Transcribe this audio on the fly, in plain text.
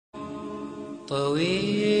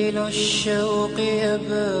طويل الشوق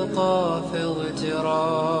يبقى في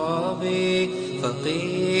اغترابي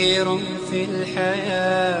فقير في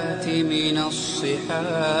الحياة من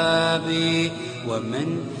الصحاب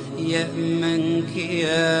ومن يأمنك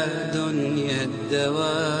يا دنيا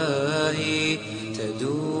الدواء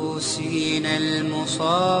تدوسين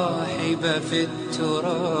المصاحب في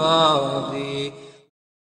التراب.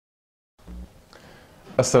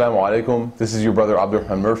 Assalamu alaikum. This is your brother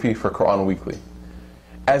AbdurRahman Moprhy for Quran Weekly.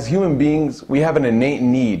 As human beings, we have an innate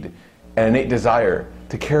need and innate desire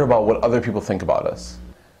to care about what other people think about us.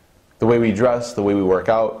 The way we dress, the way we work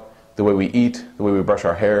out, the way we eat, the way we brush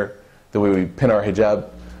our hair, the way we pin our hijab.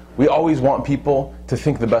 We always want people to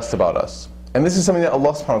think the best about us. And this is something that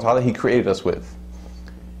Allah subhanahu wa ta'ala, He created us with.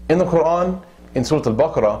 In the Quran, in Surah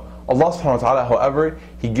Al-Baqarah, Allah subhanahu wa ta'ala, however,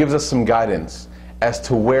 He gives us some guidance as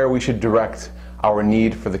to where we should direct our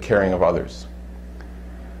need for the caring of others.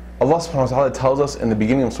 Allah subhanahu wa ta'ala tells us in the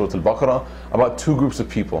beginning of Surah Al-Baqarah about two groups of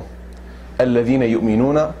people. الَّذِينَ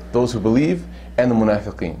يُؤْمِنُونَ, those who believe, and the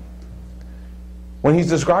munafiqeen. When He's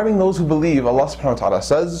describing those who believe, Allah subhanahu wa ta'ala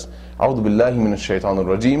says, أعوذ بالله من الشيطان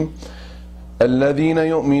الرجيم الذين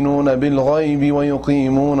يؤمنون بالغيب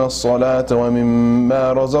ويقيمون الصلاة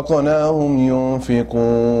ومما رزقناهم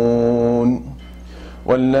ينفقون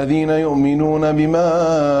والذين يؤمنون بما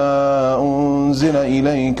أنزل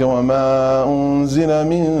إليك وما أنزل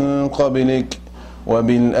من قبلك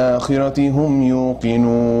وبالآخرة هم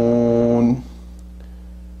يوقنون.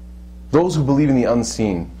 Those who believe in the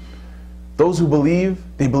unseen. Those who believe,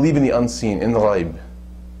 they believe in the unseen, in the ghaib.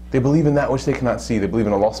 They believe in that which they cannot see. They believe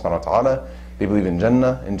in Allah subhanahu wa ta'ala. They believe in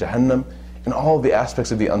Jannah, in Jahannam, in all the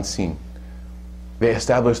aspects of the unseen. They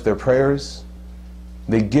establish their prayers.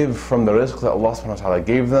 They give from the rizq that Allah subhanahu wa ta'ala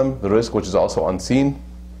gave them, the rizq which is also unseen.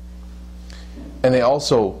 And they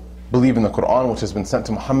also believe in the Quran which has been sent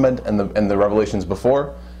to Muhammad and the revelations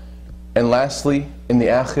before. And lastly, in the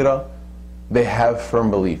akhirah, they have firm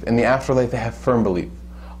belief. In the afterlife, they have firm belief.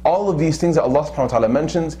 All of these things that Allah subhanahu wa ta'ala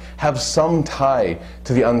mentions have some tie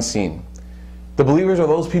to the unseen. The believers are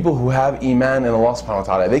those people who have iman in Allah subhanahu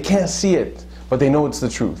wa ta'ala. They can't see it, but they know it's the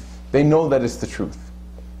truth. They know that it's the truth.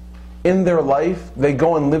 In their life, they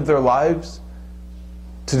go and live their lives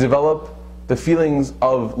to develop the feelings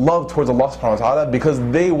of love towards Allah subhanahu wa ta'ala because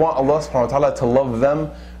they want Allah subhanahu wa ta'ala to love them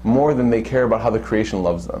more than they care about how the creation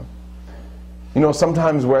loves them. You know,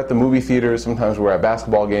 sometimes we're at the movie theaters, sometimes we're at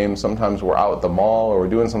basketball games, sometimes we're out at the mall or we're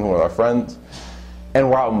doing something with our friends, and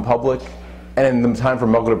we're out in public, and the time for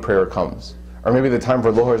Maghrib prayer comes. Or maybe the time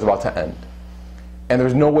for Dhuhr is about to end. And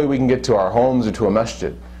there's no way we can get to our homes or to a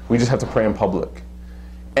masjid. We just have to pray in public.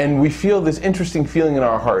 And we feel this interesting feeling in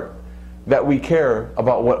our heart that we care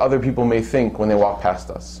about what other people may think when they walk past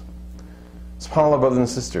us. SubhanAllah, brothers and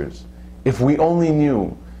sisters, if we only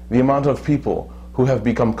knew the amount of people who have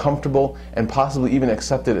become comfortable and possibly even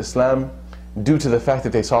accepted Islam due to the fact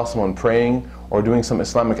that they saw someone praying or doing some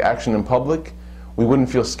Islamic action in public, we wouldn't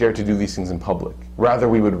feel scared to do these things in public. Rather,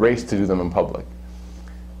 we would race to do them in public.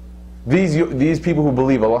 These people who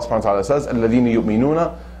believe, Allah subhanahu wa ta'ala says, الَّذِينَ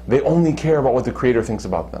يُؤْمِنُونَ, they only care about what the Creator thinks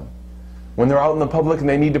about them. When they're out in the public and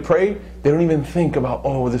they need to pray, they don't even think about,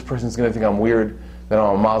 oh, this person's going to think I'm weird, that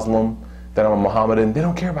I'm a Muslim, that I'm a Mohammedan. They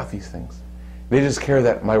don't care about these things. They just care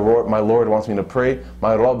that my Lord wants me to pray.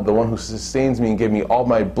 My Rabb, the one who sustains me and gave me all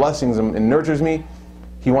my blessings and nurtures me,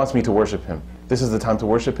 He wants me to worship Him. This is the time to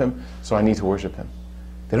worship Him, so I need to worship Him.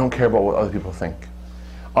 They don't care about what other people think.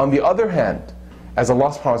 On the other hand, as Allah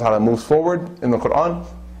subhanahu wa ta'ala moves forward in the Quran,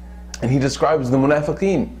 and He describes the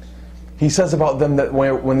munafiqeen, He says about them that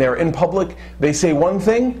when they're in public, they say one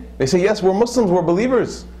thing, they say, yes, we're Muslims, we're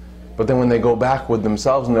believers. But then when they go back with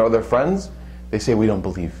themselves and their other friends, they say, we don't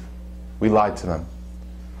believe. We lied to them.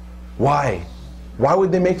 Why? Why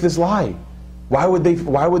would they make this lie? Why would they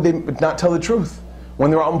not tell the truth? When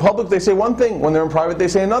they're out in public, they say one thing. When they're in private, they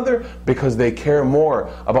say another. Because they care more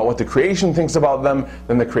about what the creation thinks about them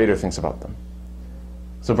than the Creator thinks about them.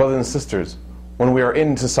 So brothers and sisters, when we are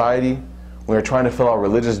in society, we are trying to fill our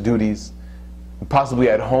religious duties, possibly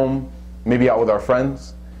at home, maybe out with our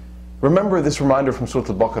friends, remember this reminder from Surah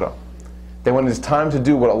Al-Baqarah, that when it's time to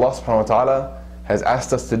do what Allah subhanahu wa ta'ala has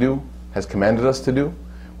asked us to do, has commanded us to do,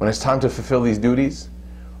 when it's time to fulfill these duties,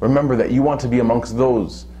 remember that you want to be amongst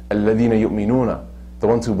those الَّذِينَ يُؤْمِنُونَ, the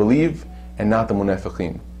ones who believe, and not the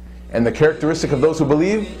munafiqeen. And the characteristic of those who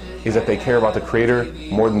believe is that they care about the Creator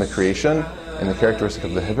more than the creation, and the characteristic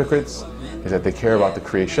of the hypocrites is that they care about the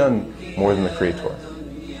creation more than the Creator.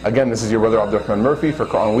 Again, this is your brother AbdurRahman Moprhy for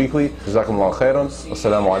Quran Weekly. Jazakumullah khairan.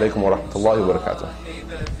 Wassalamu alaikum wa rahmatullahi wa barakatuh.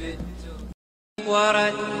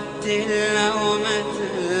 ورتل نومة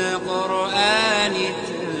القرآن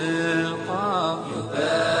تلقى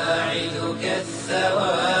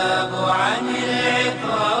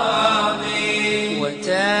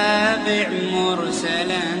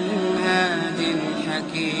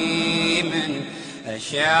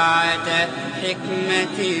أشعة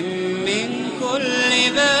حكمة من كل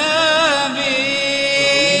باب.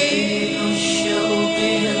 الشوق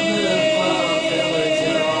يبقى في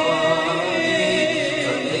اغترابي،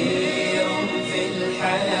 فقير في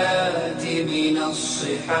الحياة من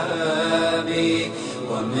الصحاب.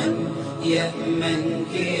 ومن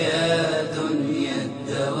يأمنك يا دنيا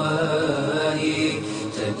الدواهي،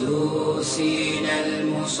 تدوسين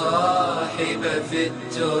المصاحب في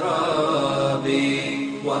التراب.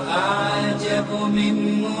 وأعجب من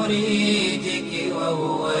مريدك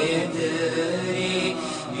وهو يدعو